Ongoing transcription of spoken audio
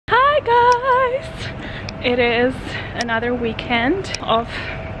It is another weekend of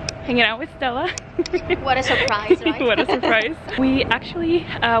hanging out with Stella. What a surprise, right? What a surprise. We actually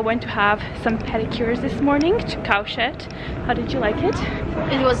went to have some pedicures this morning to Cowshed. How did you like it?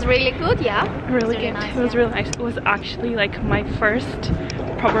 It was really good, yeah. Really good. Nice, it was really nice. It was actually like my first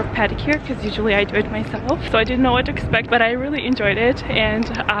proper pedicure because usually I do it myself, so I didn't know what to expect, but I really enjoyed it and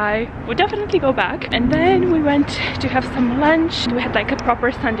I would definitely go back. And then we went to have some lunch. We had like a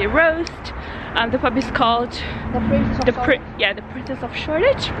proper Sunday roast. The pub is called the Princess of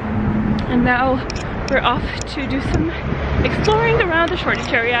Shoreditch, and now we're off to do some exploring around the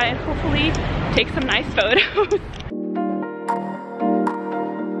Shoreditch area and hopefully take some nice photos.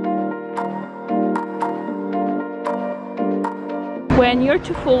 When you're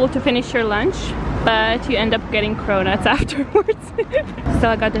too full to finish your lunch, but you end up getting cronuts afterwards. So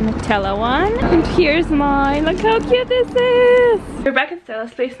I got the Nutella one, and here's mine. Look how cute this is. We're back at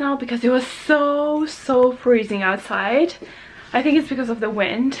Stella's place now because it was so freezing outside. I think it's because of the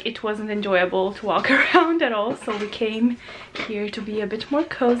wind. It wasn't enjoyable to walk around at all, so we came here to be a bit more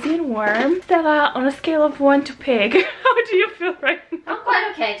cozy and warm. Stella, on a scale of 1 to pig, how do you feel right now? I'm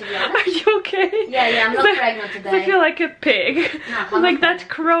quite okay, to be honest. Are you okay? Yeah, I'm not pregnant today. I feel like a pig. No, like that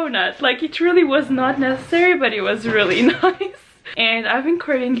cronut. Like, it really was not necessary, but it was really nice. And I've been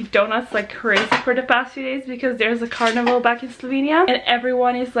craving donuts like crazy for the past few days because there's a carnival back in Slovenia and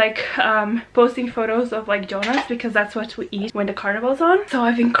everyone is like posting photos of like donuts because that's what we eat when the carnival's on. So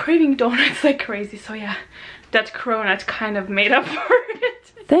I've been craving donuts like crazy, so yeah, that cronut kind of made up for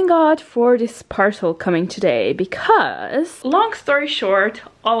it. Thank God for this parcel coming today because, long story short,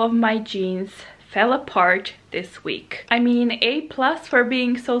 all of my jeans fell apart this week. I mean, A+ for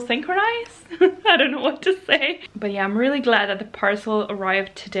being so synchronized. I don't know what to say. But yeah, I'm really glad that the parcel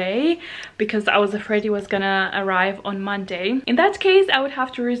arrived today because I was afraid it was gonna arrive on Monday. In that case, I would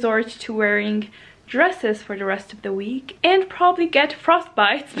have to resort to wearing dresses for the rest of the week and probably get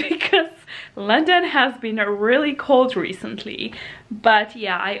frostbites because London has been really cold recently. But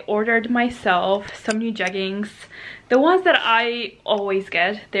yeah, I ordered myself some new jeggings. The ones that I always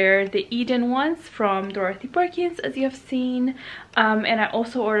get, they're the Eden ones from Dorothy Perkins, as you have seen. And I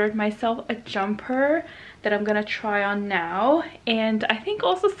also ordered myself a jumper that I'm gonna try on now. And I think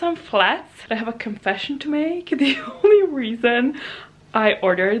also some flats. I have a confession to make. The only reason I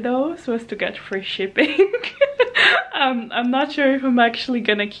ordered those was to get free shipping. I'm not sure if I'm actually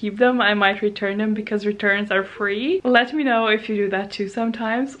gonna keep them. I might return them because returns are free. Let me know if you do that too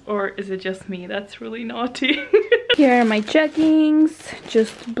sometimes, or is it just me that's really naughty? Here are my jeggings,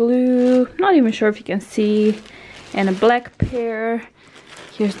 just blue, not even sure if you can see, and a black pair.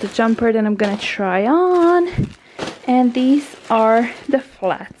 Here's the jumper that I'm gonna try on, and these are the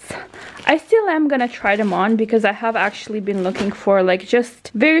flats. I still am gonna try them on because I have actually been looking for like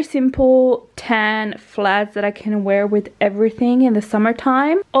just very simple tan flats that I can wear with everything in the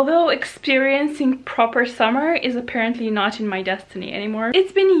summertime. Although experiencing proper summer is apparently not in my destiny anymore.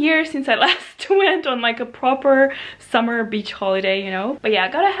 It's been years since I last went on like a proper summer beach holiday, you know? But yeah,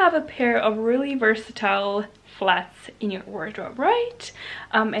 I gotta have a pair of really versatile flats in your wardrobe, right?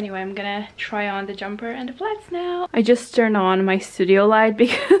 Anyway, I'm gonna try on the jumper and the flats now. I just turned on my studio light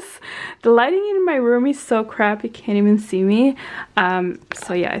because the lighting in my room is so crap you can't even see me.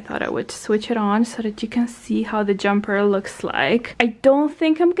 So yeah, I thought I would switch it on so that you can see how the jumper looks like. I don't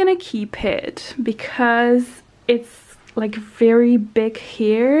think I'm gonna keep it because it's like very big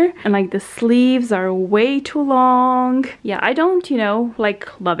here and like the sleeves are way too long. Yeah, I don't, you know, like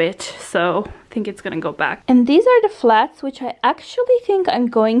love it, so I think it's gonna go back. And these are the flats which I actually think I'm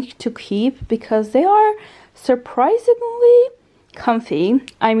going to keep because they are surprisingly comfy.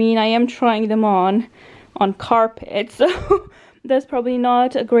 I mean, I am trying them on carpet, so that's probably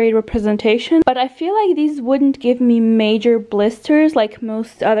not a great representation, but I feel like these wouldn't give me major blisters like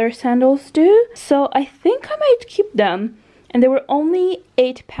most other sandals do, so I think I might keep them. And they were only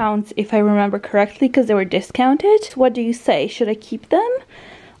 £8 if I remember correctly because they were discounted. So what do you say? Should I keep them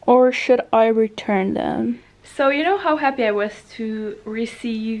or should I return them? So you know how happy I was to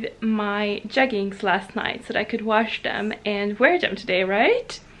receive my jeggings last night so that I could wash them and wear them today,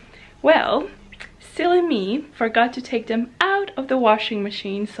 right? Well, silly me forgot to take them out of the washing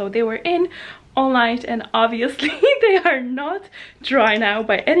machine, so they were in all night and obviously they are not dry now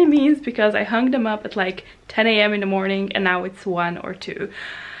by any means because I hung them up at like 10 AM in the morning and now it's 1 or 2.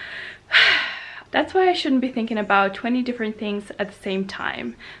 That's why I shouldn't be thinking about 20 different things at the same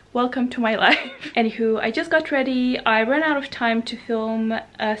time. welcome to my life. Anywho, I just got ready. I ran out of time to film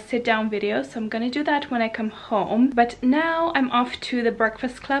a sit-down video, so I'm gonna do that when I come home. But now I'm off to the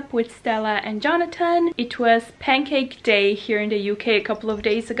breakfast club with Stella and Jonathan. It was Pancake Day here in the UK a couple of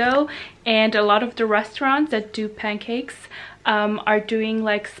days ago, and a lot of the restaurants that do pancakes are doing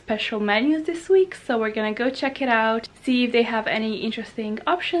like special menus this week, so we're gonna go check it out, see if they have any interesting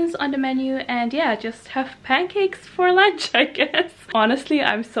options on the menu, and yeah, just have pancakes for lunch, I guess. Honestly,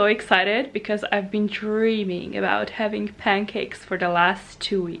 I'm so excited because I've been dreaming about having pancakes for the last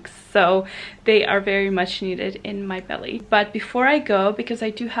 2 weeks, so they are very much needed in my belly. But before I go, because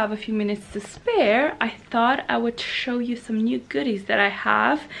I do have a few minutes to spare, I thought I would show you some new goodies that I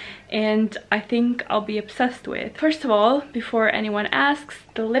have and I think I'll be obsessed with. First of all, before anyone asks,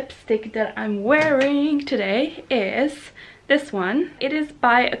 the lipstick that I'm wearing today is this one. It is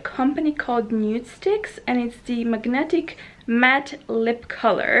by a company called Nude Sticks, and it's the Magnetic Matte Lip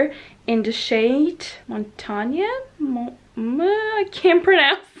Color in the shade Montagne. I can't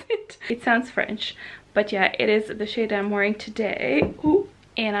pronounce it. It sounds French, but yeah, it is the shade I'm wearing today. Ooh,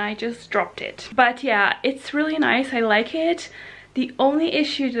 and I just dropped it. But yeah, it's really nice. I like it. The only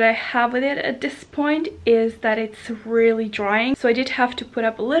issue that I have with it at this point is that it's really drying. So I did have to put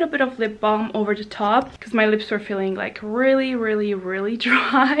up a little bit of lip balm over the top because my lips were feeling like really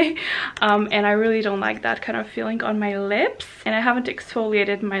dry. And I really don't like that kind of feeling on my lips. And I haven't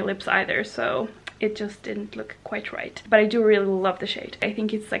exfoliated my lips either, so it just didn't look quite right. But I do really love the shade. I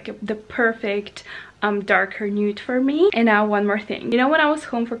think it's like the perfect darker nude for me. And now one more thing. You know, when I was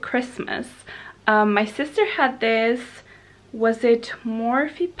home for Christmas, my sister had this, was it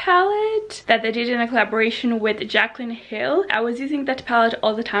Morphe palette that they did in a collaboration with Jaclyn Hill. I was using that palette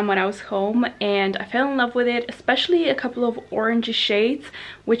all the time when I was home, and I fell in love with it, especially a couple of orangey shades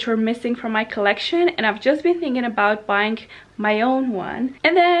which were missing from my collection, and I've just been thinking about buying my own one.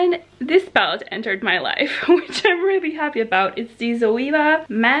 And then this palette entered my life, which I'm really happy about. It's the Zoeva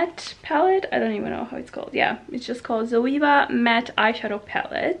Matte palette. I don't even know how it's called. Yeah, it's just called Zoeva Matte Eyeshadow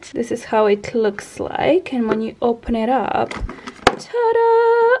Palette. This is how it looks like, and when you open it up, ta-da!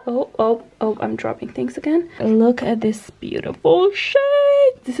 Oh, I'm dropping things again. Look at this beautiful shade.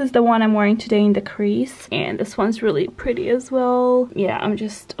 This is the one I'm wearing today in the crease, and this one's really pretty as well. Yeah, I'm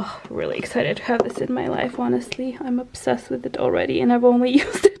just really excited to have this in my life, honestly. I'm obsessed with it already, and I've only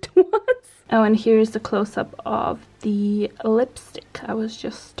used it once. Oh, and here's the close-up of the lipstick I was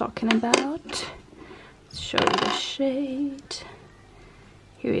just talking about. Let's show you the shade.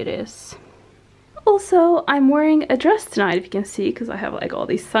 Here it is. Also, I'm wearing a dress tonight, if you can see, because I have like all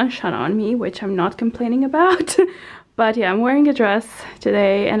this sunshine on me, which I'm not complaining about. But yeah, I'm wearing a dress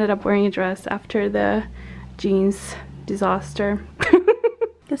today. Ended up wearing a dress after the jeans disaster. You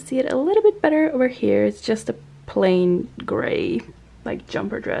can see it a little bit better over here. It's just a plain gray like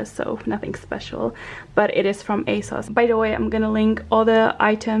jumper dress, so nothing special, but it is from ASOS. By the way, I'm gonna link all the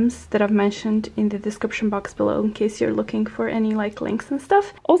items that I've mentioned in the description box below in case you're looking for any like links and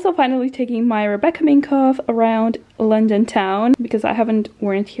stuff. Also, finally taking my Rebecca Minkoff around London town, because I haven't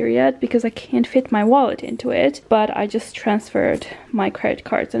worn it here yet because I can't fit my wallet into it, but I just transferred my credit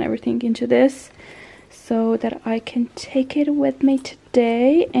cards and everything into this so that I can take it with me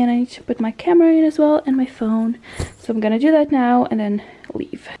today. And I need to put my camera in as well and my phone, so I'm gonna do that now and then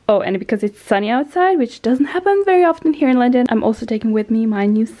leave. Oh, and because it's sunny outside, which doesn't happen very often here in London, I'm also taking with me my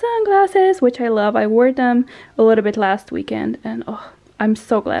new sunglasses, which I love. I wore them a little bit last weekend, and oh, I'm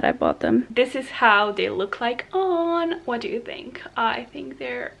so glad I bought them. This is how they look like on. What do you think? I think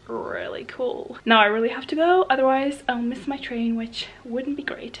they're really cool. Now I really have to go, otherwise I'll miss my train, which wouldn't be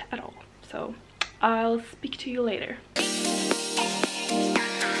great at all. So I'll speak to you later.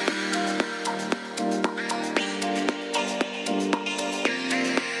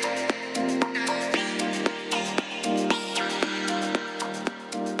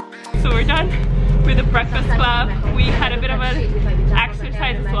 So we're done with the breakfast club. We had a bit of an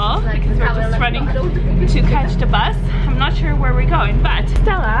exercise as well because we're just running to catch the bus. I'm not sure where we're going, but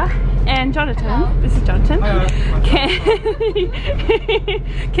Stella and Jonathan, this is Jonathan,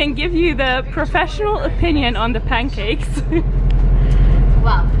 can give you the professional opinion on the pancakes.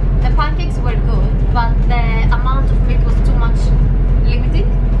 Well, the pancakes were good, but the amount of meat was too much limited.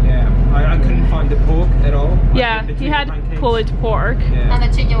 Yeah, I couldn't find the pork at all. Yeah, he had pulled pork. Yeah. And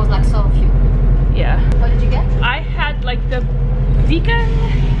the chicken was like so few. Yeah. What did you get? I had like the vegan,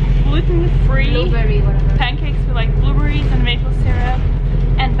 gluten-free pancakes with like blueberries and maple syrup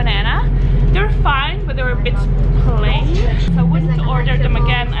and banana. They were fine, but they were a bit plain, so I wouldn't order them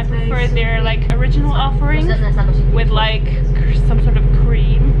again. I prefer their like original offering with like some sort of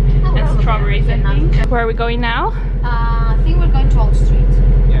cream and strawberries, I think. Where are we going now? I think we're going to Old Street.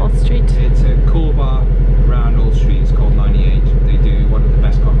 Wall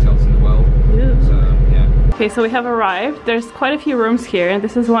Okay, so we have arrived. There's quite a few rooms here, and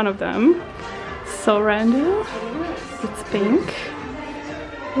this is one of them. So random. It's pink.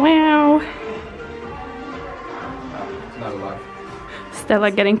 Wow. Not alive. Stella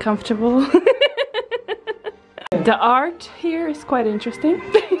getting comfortable. The art here is quite interesting.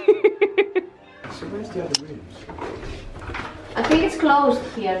 So where's the other rooms? I think it's closed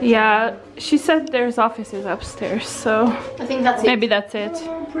here. Yeah, she said there's offices upstairs, so I think that's it. maybe that's it.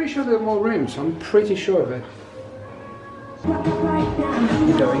 Oh, I'm pretty sure there are more rooms. I'm pretty sure of it.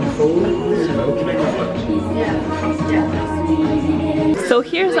 Going forward, So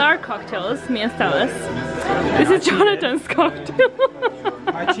here's our cocktails, me and Stella's. This is Jonathan's cocktail.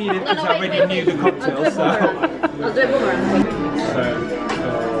 I cheated because I already knew the cocktail, so... I'll do a boomerang.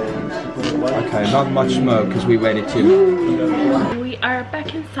 Okay, not much smoke because we waited too long. We are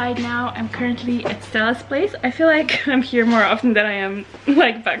back inside now. I'm currently at Stella's place. I feel like I'm here more often than I am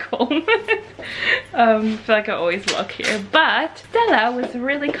like back home. I feel like I always walk here. But Stella was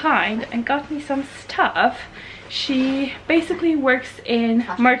really kind and got me some stuff. She basically works in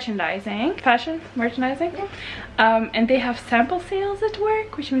merchandising, fashion merchandising, and they have sample sales at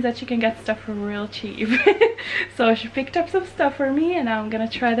work, which means that you can get stuff for real cheap. So she picked up some stuff for me and now I'm gonna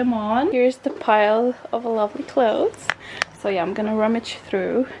try them on. Here's the pile of lovely clothes. So yeah, I'm gonna rummage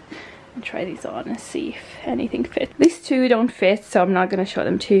through and try these on and see if anything fits. These two don't fit, so I'm not gonna show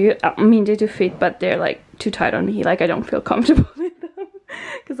them to you. I mean, they do fit, but they're like too tight on me. Like I don't feel comfortable with them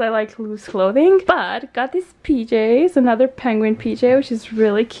because I like loose clothing. But got these PJs, another penguin PJ, which is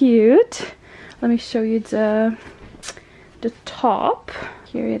really cute. Let me show you the top.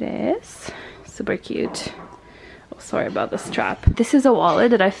 Here it is. Super cute. Oh, sorry about the strap. This is a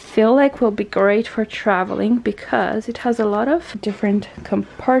wallet that I feel like will be great for traveling because it has a lot of different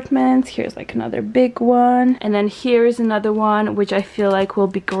compartments. Here's like another big one, and then here is another one which I feel like will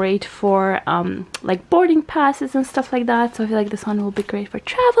be great for like boarding passes and stuff like that. So I feel like this one will be great for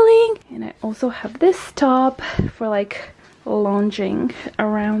traveling. And I also have this top for like lounging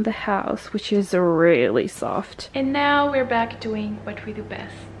around the house, which is really soft. And now we're back doing what we do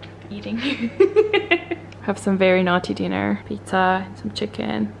best, eating. Have some very naughty dinner, pizza and some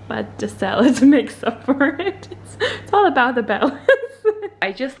chicken, but the salad makes up for it. It's all about the balance.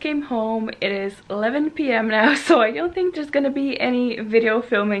 I just came home. It is 11 p.m. now, so I don't think there's gonna be any video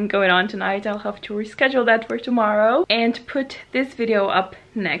filming going on tonight. I'll have to reschedule that for tomorrow and put this video up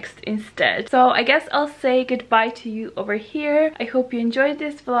next instead. So I guess I'll say goodbye to you over here. I hope you enjoyed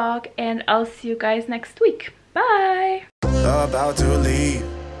this vlog and I'll see you guys next week. Bye! About to leave,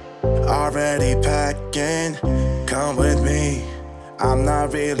 already packing. Come with me, I'm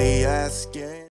not really asking.